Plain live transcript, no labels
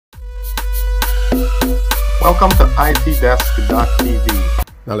Welcome to itdesk.tv.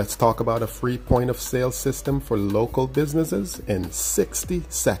 Now let's talk about a free point of sale system for local businesses in 60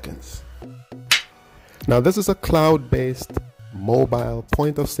 seconds. Now this is a cloud-based mobile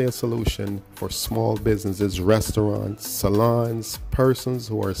point of sale solution for small businesses, restaurants, salons, persons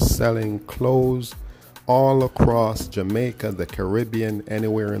who are selling clothes all across Jamaica, the Caribbean,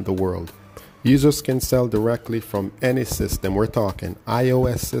 anywhere in the world. Users can sell directly from any system. We're talking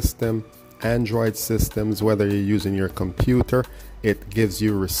iOS system, Android systems, whether you're using your computer. It gives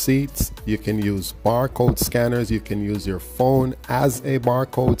you receipts. You can use barcode scanners. You can use your phone as a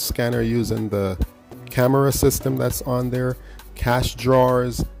barcode scanner using the camera system that's on there. Cash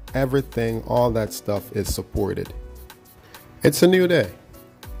drawers, everything, all that stuff is supported. It's a new day.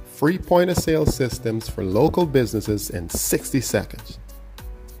 Free point of sale systems for local businesses in 60 seconds.